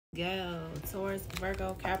Go. Taurus,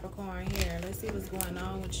 Virgo, Capricorn here. Let's see what's going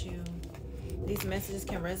on with you. These messages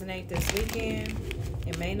can resonate this weekend.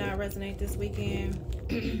 It may not resonate this weekend.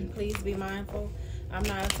 Please be mindful. I'm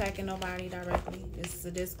not attacking nobody directly. This is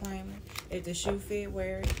a disclaimer. If the shoe fit,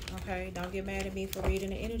 wear it. Okay? Don't get mad at me for reading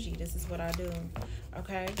the energy. This is what I do.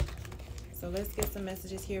 Okay? So let's get some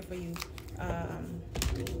messages here for you.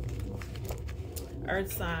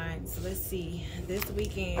 Earth signs. Let's see. This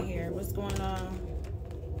weekend here. What's going on?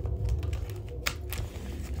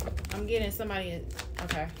 I'm getting somebody.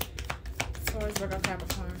 Okay. Taurus, Virgo,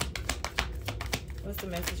 Capricorn. What's the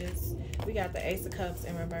messages? We got the Ace of Cups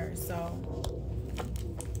in reverse. So,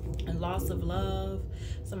 a loss of love.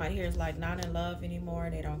 Somebody here is like not in love anymore.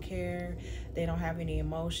 They don't care. They don't have any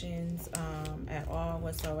emotions at all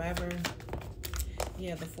whatsoever.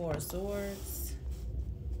 Yeah, the Four of Swords.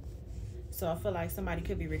 So I feel like somebody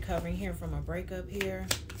could be recovering here from a breakup here.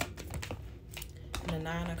 And the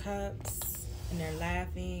Nine of Cups. And they're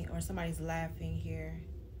laughing, or somebody's laughing here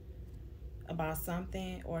about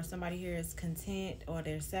something, or somebody here is content, or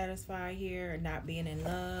they're satisfied here, or not being in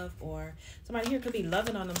love, or somebody here could be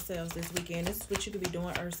loving on themselves this weekend. This is what you could be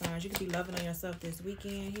doing, Earth signs. You could be loving on yourself this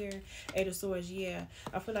weekend here. Eight of Swords, yeah.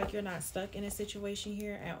 I feel like you're not stuck in a situation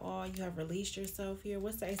here at all. You have released yourself here.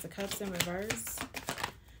 What's the Ace of Cups in reverse?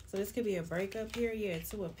 So this could be a breakup here. Yeah,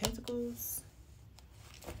 Two of Pentacles.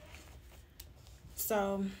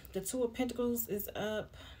 So the Two of Pentacles is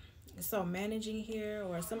up. So managing here,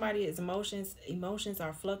 or somebody's emotions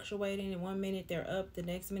are fluctuating. In 1 minute they're up, the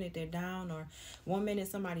next minute they're down, or 1 minute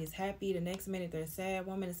somebody's happy, the next minute they're sad,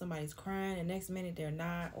 1 minute somebody's crying, the next minute they're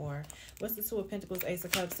not. Or what's the Two of Pentacles, Ace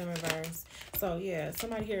of Cups in reverse? So yeah,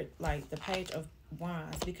 somebody here like the Page of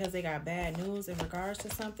Wands, because they got bad news in regards to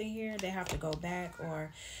something here. They have to go back,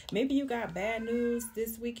 or maybe you got bad news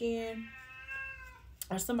this weekend.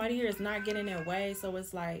 Or somebody here is not getting their way. So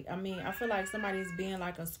it's like, I mean, I feel like somebody's being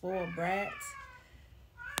like a spoiled brat.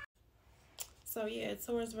 So yeah,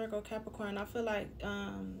 Taurus, Virgo, Capricorn. I feel like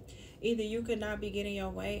either you could not be getting your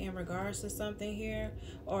way in regards to something here.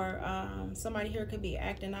 Or somebody here could be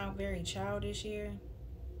acting out very childish here.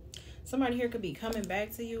 Somebody here could be coming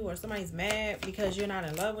back to you, or somebody's mad because you're not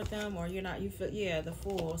in love with them, or you're not, you feel, yeah, the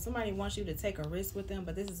Fool. Somebody wants you to take a risk with them,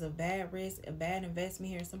 but this is a bad risk, a bad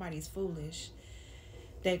investment here. Somebody's foolish.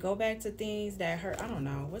 They go back to things that hurt. I don't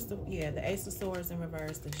know. What's the, yeah, the Ace of Swords in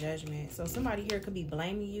reverse, the Judgment. So somebody here could be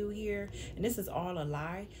blaming you here. And this is all a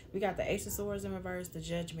lie. We got the Ace of Swords in reverse, the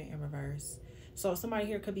Judgment in reverse. So somebody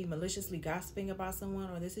here could be maliciously gossiping about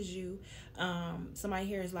someone, or this is you. Somebody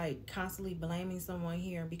here is like constantly blaming someone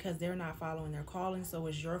here because they're not following their calling. So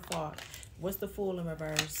it's your fault. What's the Fool in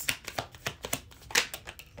reverse?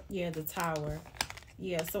 Yeah, the Tower.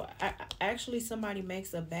 Yeah, so actually somebody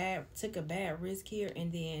took a bad risk here,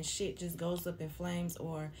 and then shit just goes up in flames,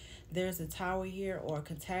 or there's a tower here, or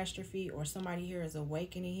catastrophe, or somebody here is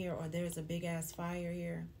awakening here, or there's a big ass fire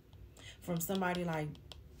here from somebody like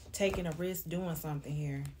taking a risk doing something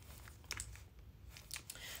here.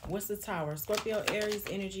 What's the Tower? Scorpio, Aries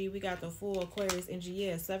energy. We got the Fool, Aquarius energy.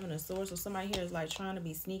 Yeah, Seven of Swords. So somebody here is like trying to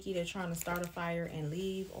be sneaky. They're trying to start a fire and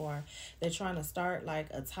leave, or they're trying to start like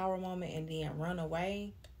a tower moment and then run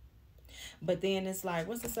away. But then it's like,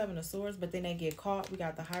 what's the Seven of Swords? But then they get caught. We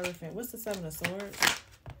got the Hierophant. What's the Seven of Swords?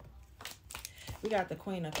 We got the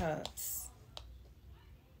Queen of Cups.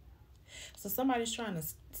 So somebody's trying to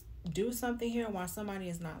do something here while somebody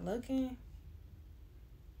is not looking.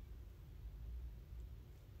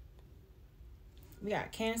 We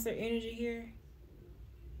got Cancer energy here.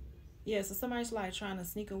 Yeah, so somebody's like trying to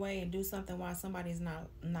sneak away and do something while somebody's not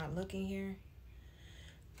looking here.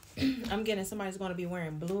 I'm getting somebody's going to be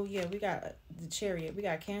wearing blue. Yeah, we got the Chariot. We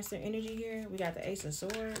got Cancer energy here. We got the Ace of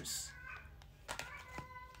Swords.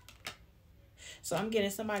 So I'm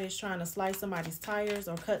getting somebody's trying to slice somebody's tires,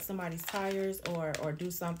 or cut somebody's tires, or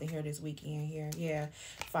do something here this weekend here. Yeah,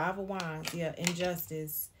 Five of Wands. Yeah,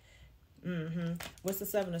 injustice. What's the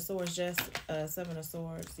Seven of Swords? Just Seven of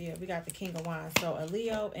Swords. Yeah, we got the King of Wands. So a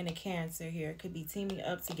Leo and a Cancer here could be teaming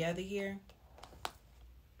up together here.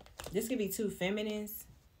 This could be two feminines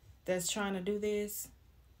that's trying to do this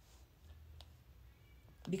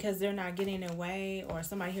because they're not getting their way, or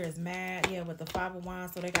somebody here is mad. Yeah, with the Five of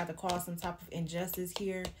Wands, so they got to cause some type of injustice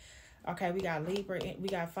here. Okay, we got Libra. We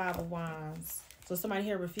got Five of Wands. So somebody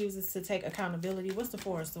here refuses to take accountability. What's the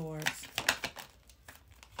Four of Swords?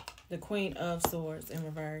 The Queen of Swords in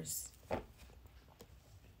reverse.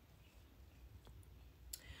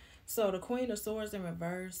 So the Queen of Swords in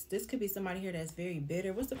reverse. This could be somebody here that's very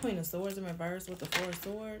bitter. What's the Queen of Swords in reverse with the Four of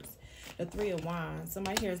Swords? The Three of Wands.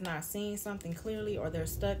 Somebody here is not seeing something clearly, or they're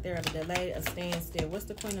stuck. They're at a delay, a standstill. What's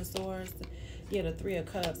the Queen of Swords? Yeah, the Three of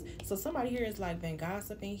Cups. So somebody here is like been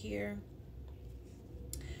gossiping here.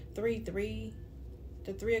 3-3.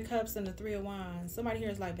 The Three of Cups and the Three of Wands. Somebody here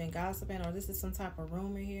has like been gossiping, or this is some type of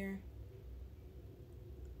rumor here.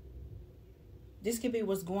 This could be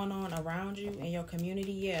what's going on around you in your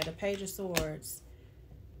community. Yeah, the Page of Swords.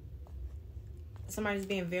 Somebody's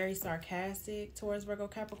being very sarcastic towards Virgo,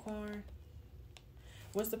 Capricorn.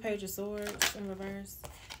 What's the Page of Swords in reverse?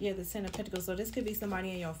 Yeah, the Ten of Pentacles. So this could be somebody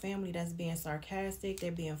in your family that's being sarcastic.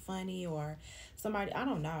 They're being funny, or somebody, I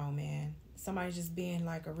don't know, man. Somebody's just being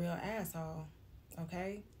like a real asshole.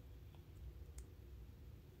 Okay?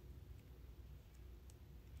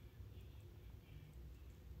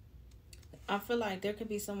 I feel like there could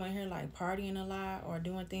be someone here like partying a lot or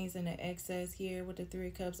doing things in the excess here with the Three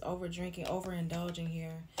of Cups, over drinking, overindulging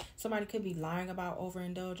here. Somebody could be lying about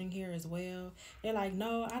overindulging here as well. They're like,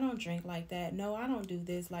 no, I don't drink like that. No, I don't do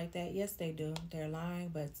this like that. Yes, they do. They're lying,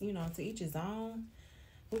 but you know, to each his own.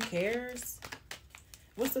 Who cares?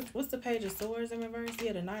 What's the Page of Swords in reverse?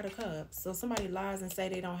 Yeah, the Knight of Cups. So somebody lies and say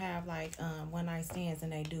they don't have like one night stands,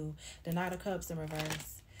 and they do. The Knight of Cups in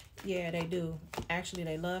reverse. Yeah, they do. Actually,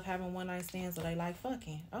 they love having one night stands, so they like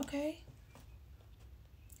fucking. Okay.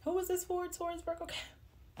 Who is this for towards Virgo?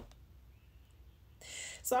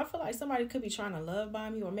 So I feel like somebody could be trying to love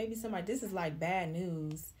bomb you, or maybe somebody, this is like bad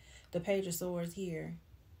news. The Page of Swords here.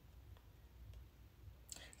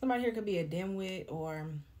 Somebody here could be a dimwit, or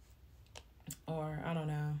I don't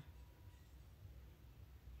know.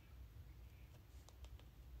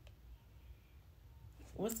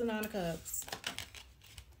 What's the Nine of Cups?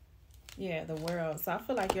 Yeah, the World. So I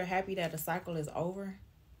feel like you're happy that the cycle is over.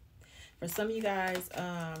 For some of you guys,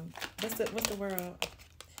 what's the World?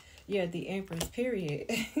 Yeah, the Empress, period.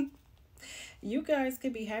 You guys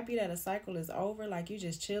could be happy that a cycle is over. Like you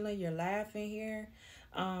just chilling, you're laughing here.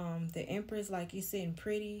 The Empress, like you sitting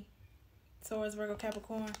pretty. Towards Virgo,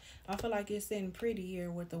 Capricorn, I feel like you're sitting pretty here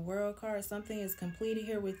with the World card. Something is completed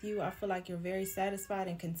here with you. I feel like you're very satisfied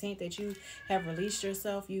and content that you have released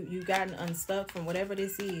yourself. You've gotten unstuck from whatever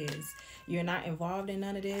this is. You're not involved in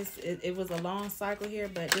none of this. It was a long cycle here,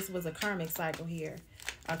 but this was a karmic cycle here.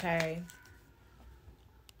 Okay.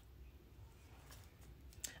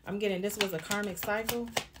 I'm getting this was a karmic cycle.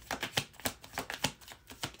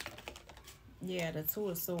 Yeah, the Two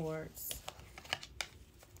of Swords.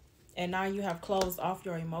 And now you have closed off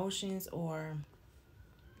your emotions, or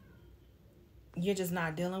you're just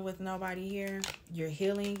not dealing with nobody here. You're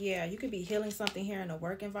healing. Yeah, you could be healing something here in a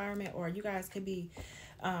work environment, or you guys could be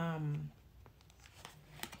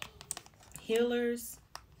healers.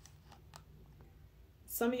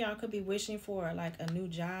 Some of y'all could be wishing for like a new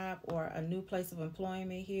job or a new place of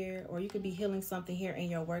employment here, or you could be healing something here in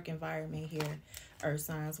your work environment here, Earth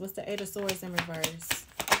signs. What's the Eight of Swords in reverse?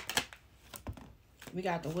 We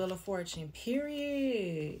got the Wheel of Fortune,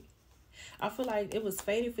 period. I feel like it was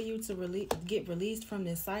fated for you to get released from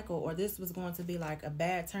this cycle, or this was going to be like a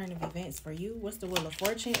bad turn of events for you. What's the Wheel of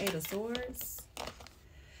Fortune? Eight of Swords.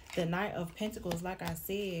 The Knight of Pentacles, like I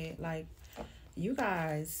said, like you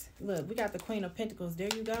guys, look, we got the Queen of Pentacles. There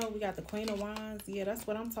you go. We got the Queen of Wands. Yeah, that's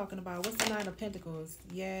what I'm talking about. What's the Knight of Pentacles?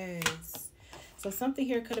 Yes. So something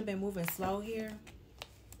here could have been moving slow here.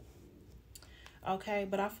 Okay,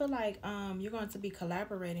 but I feel like you're going to be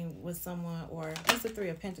collaborating with someone, or what's the Three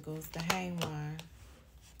of Pentacles? The Hanged One.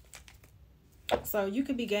 So you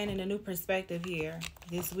could be gaining a new perspective here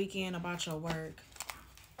this weekend about your work.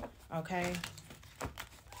 Okay.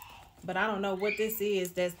 But I don't know what this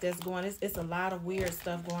is that's going. It's a lot of weird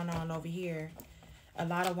stuff going on over here. A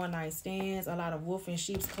lot of one night stands, a lot of wolf in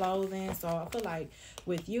sheep's clothing. So I feel like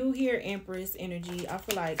with you here, Empress energy, I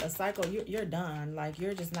feel like a cycle, you're done. Like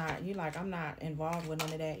you're just not, you're like, I'm not involved with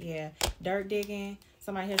none of that. Yeah, dirt digging.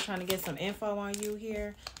 Somebody here trying to get some info on you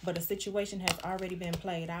here, but the situation has already been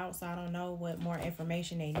played out. So I don't know what more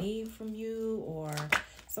information they need from you, or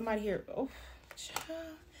somebody here. Oh,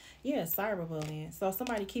 yeah, cyberbullying. So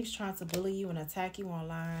somebody keeps trying to bully you and attack you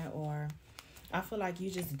online, or I feel like you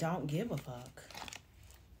just don't give a fuck.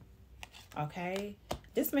 Okay,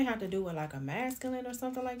 this may have to do with like a masculine or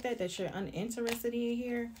something like that you're uninterested in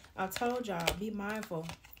here. I told y'all, be mindful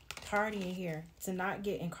partying here to not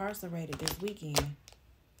get incarcerated this weekend.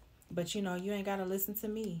 But you know, you ain't got to listen to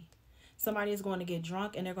me. Somebody is going to get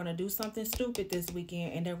drunk and they're going to do something stupid this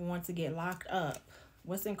weekend, and they're going to get locked up.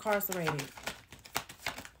 What's incarcerated?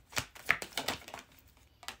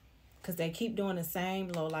 Because they keep doing the same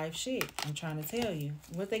low-life shit. I'm trying to tell you.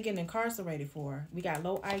 What they getting incarcerated for? We got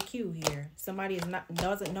low IQ here. Somebody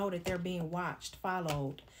doesn't know that they're being watched,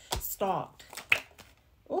 followed, stalked.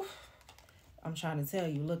 Oof. I'm trying to tell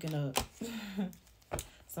you, looking up.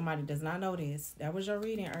 Somebody does not know this. That was your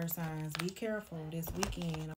reading, earth signs. Be careful this weekend.